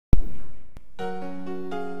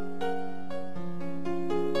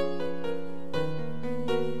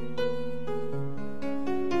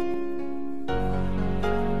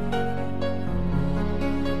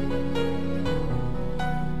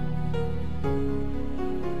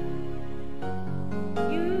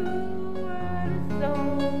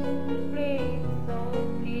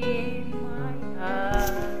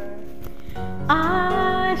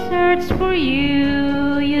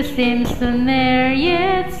seems so near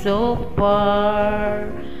yet so far.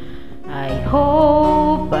 I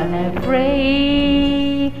hope and I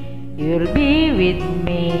pray you'll be with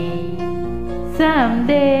me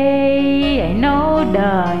someday. I know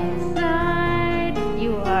down inside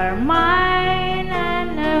you are mine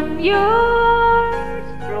and I'm yours,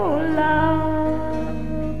 true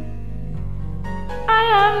love. I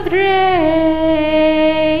am dreaming.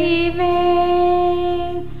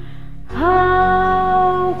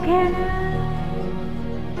 How can I?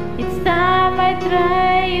 It's time I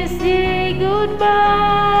try to say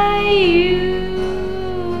goodbye. You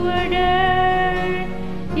were there.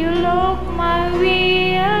 You look my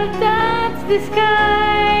way, I'll touch the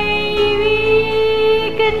sky. We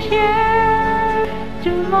can share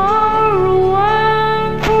tomorrow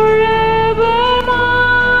and forevermore.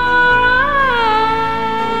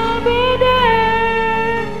 I'll be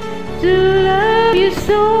there to love you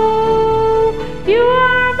so. You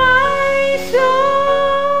are my soul.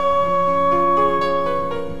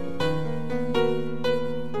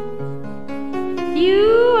 You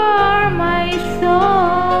are my soul.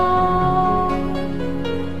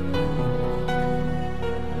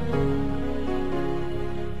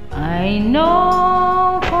 I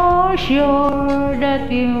know for sure that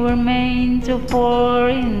we were meant to fall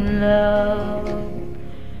in love.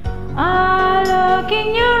 I look in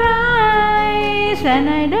your eyes and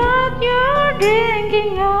I doubt you're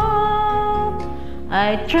drinking up. I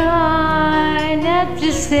try not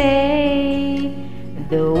to say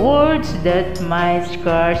the words that might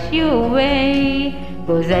scar you away,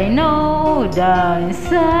 'cause I know down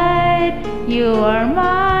inside you are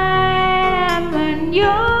mine and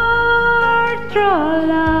your true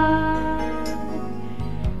love.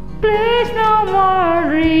 Please no more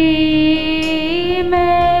remain.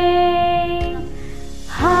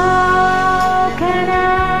 How can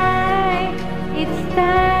I? It's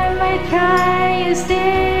time I try to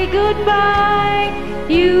say goodbye.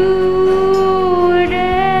 You were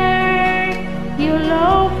there. You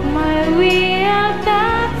look my way, I'll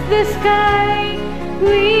touch the sky.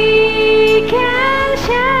 We can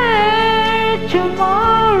share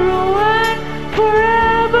tomorrow and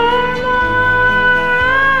forevermore.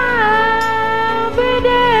 I'll be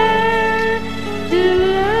there to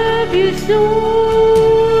love you so.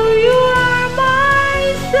 You are my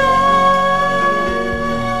soul.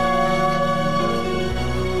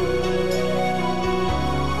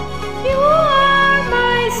 You are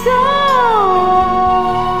my soul.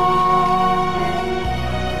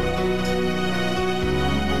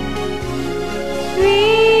 We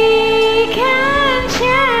can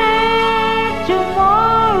share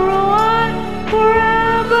tomorrow and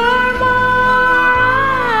forevermore.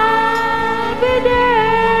 I'll be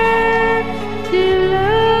there to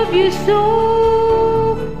love you so.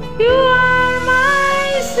 You